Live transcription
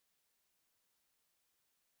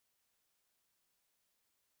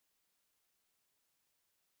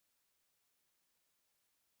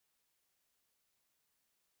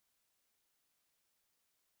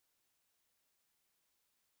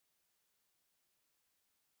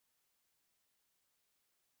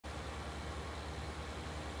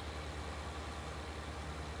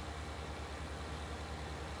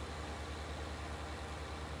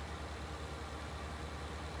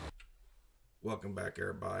Welcome back,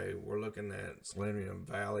 everybody. We're looking at Slovenian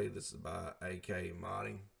Valley. This is by AK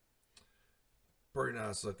Modding. Pretty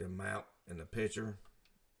nice looking map in the picture,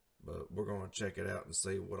 but we're going to check it out and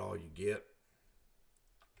see what all you get.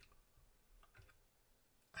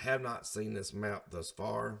 I have not seen this map thus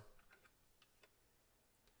far.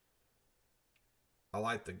 I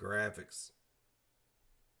like the graphics.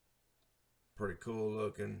 Pretty cool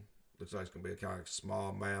looking. Looks like it's going to be a kind of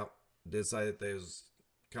small map. Did say that there's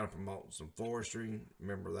kind of promoting some forestry.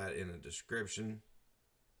 Remember that in the description.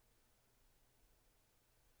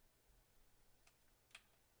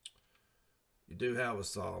 You do have a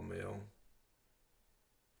sawmill.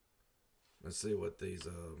 Let's see what these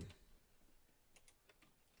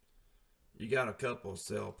you got a couple of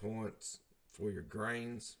sell points for your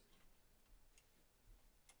grains.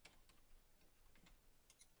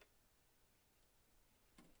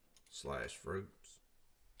 / fruits.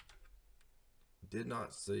 Did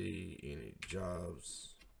not see any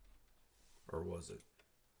jobs, or was it?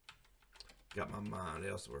 Got my mind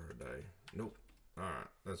elsewhere today. Nope. Alright,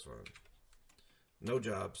 that's fine. No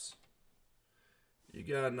jobs. You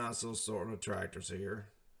got a nice little assortment of tractors here.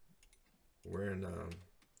 We're in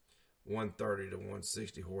 130 to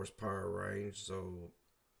 160 horsepower range, so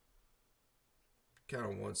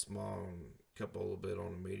kind of one small and a couple a little bit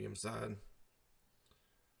on the medium side.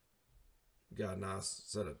 Got a nice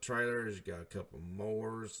set of trailers. You got a couple of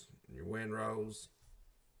mowers, your windrows,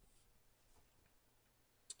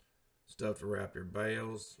 stuff to wrap your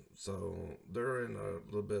bales. So they're in a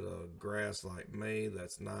little bit of grass like me.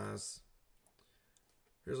 That's nice.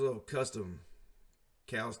 Here's a little custom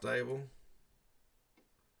cow stable.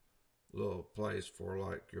 Little place for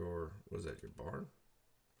like your, what is that, your barn?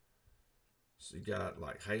 So you got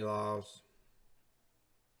like haylofts.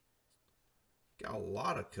 Got a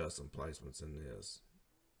lot of custom placements in this,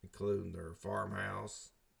 including their farmhouse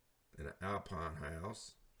and an alpine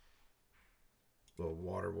house, little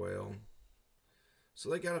water well. So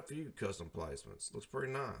they got a few custom placements. Looks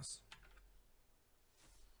pretty nice.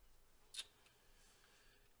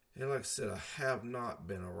 And like I said, I have not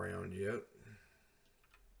been around yet.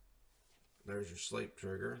 There's your sleep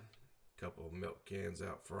trigger. A couple of milk cans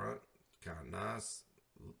out front. Kind of nice.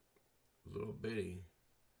 Little bitty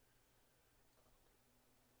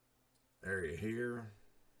area here.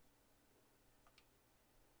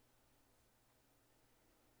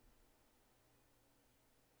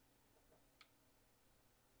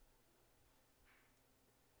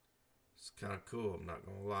 It's kind of cool, I'm not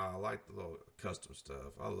gonna lie. I like the little custom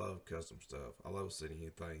stuff. I love custom stuff. I love seeing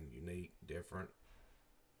anything unique, different.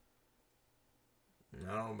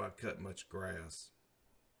 And I don't know about cutting much grass.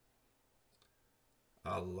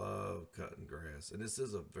 I love cutting grass, and this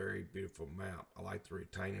is a very beautiful map. I like the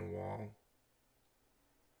retaining wall,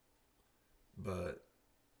 but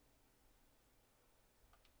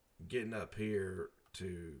getting up here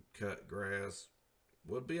to cut grass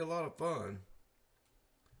would be a lot of fun.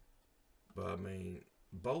 But I mean,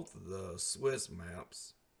 both of the Swiss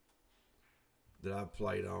maps that I've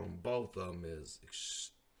played on, both of them is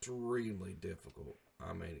extremely difficult.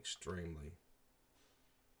 I mean, extremely.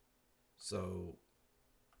 So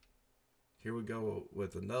here we go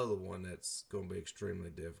with another one that's going to be extremely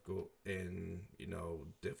difficult. And, you know,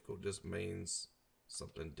 difficult just means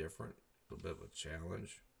something different, a little bit of a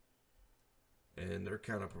challenge. And they're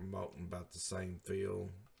kind of promoting about the same feel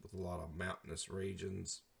with a lot of mountainous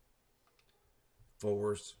regions,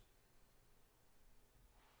 forest,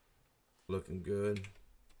 looking good.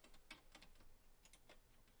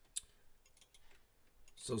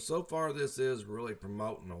 So far this is really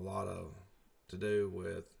promoting a lot of to do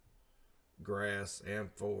with grass and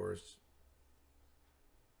forest,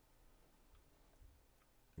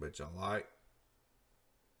 which I like.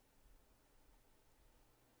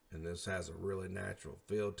 And this has a really natural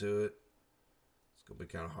feel to it. It's gonna be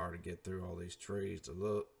kind of hard to get through all these trees to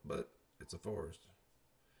look, but it's a forest.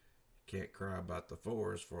 You can't cry about the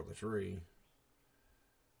forest for the tree.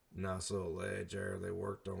 Nice little ledge there they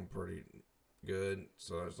worked on pretty good.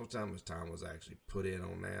 So there's no time much time was actually put in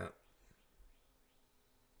on that.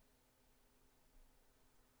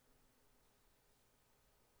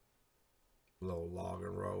 Little logging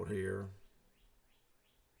road here.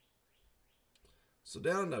 So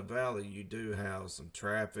down in the valley you do have some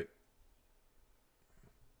traffic.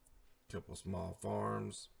 Couple small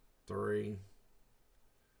farms, 3.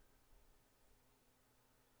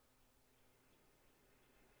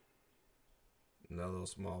 Another little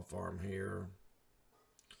small farm here.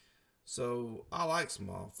 So I like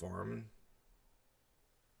small farming.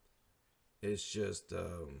 It's just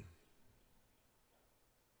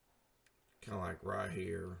kind of like right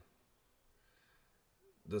here.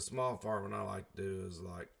 the small farming I like to do is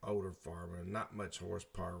like older farming, not much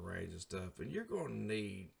horsepower range and stuff. And you're going to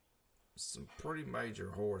need some pretty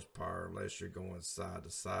major horsepower unless you're going side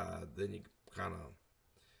to side. Then you kind of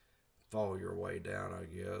fall your way down, I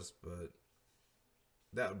guess. But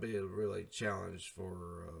that would be a really challenge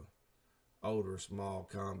for older small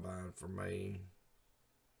combine for me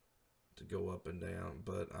to go up and down.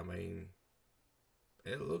 But I mean,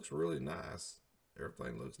 it looks really nice.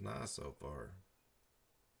 Everything looks nice so far.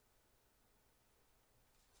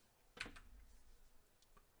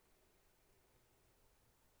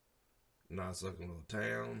 Nice looking little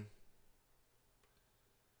town.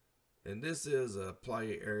 And this is a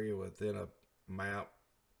play area within a map,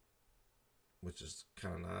 which is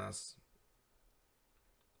kind of nice.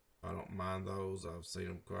 I don't mind those. I've seen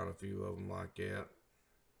them, quite a few of them like that.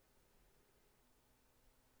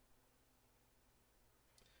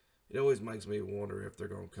 It always makes me wonder if they're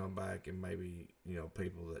going to come back and maybe, you know,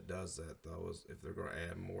 people that does that though, is if they're going to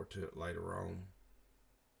add more to it later on.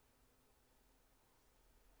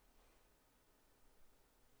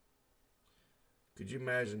 Could you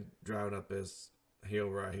imagine driving up this hill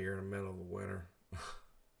right here in the middle of the winter?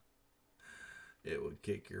 It would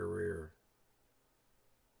kick your rear.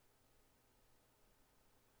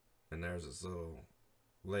 And there's this little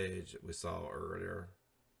ledge that we saw earlier.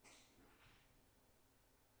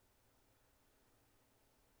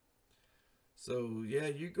 So yeah,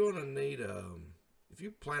 you're gonna need if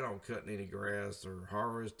you plan on cutting any grass or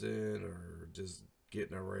harvesting or just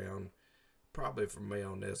getting around, probably for me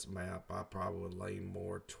on this map, I probably would lean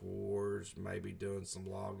more towards maybe doing some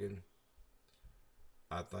logging.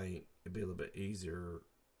 I think it'd be a little bit easier to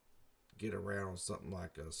get around on something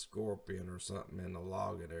like a scorpion or something in the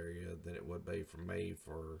logging area than it would be for me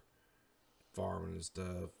for farming and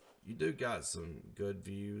stuff. You do got some good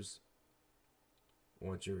views.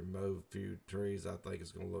 Once you remove a few trees, I think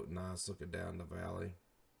it's going to look nice looking down the valley.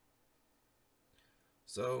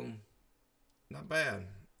 So, not bad.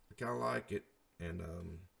 I kind of like it. And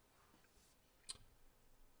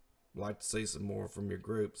like to see some more from your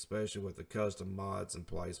group, especially with the custom mods and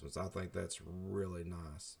placements. I think that's really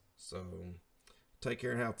nice. So, take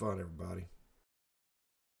care and have fun, everybody.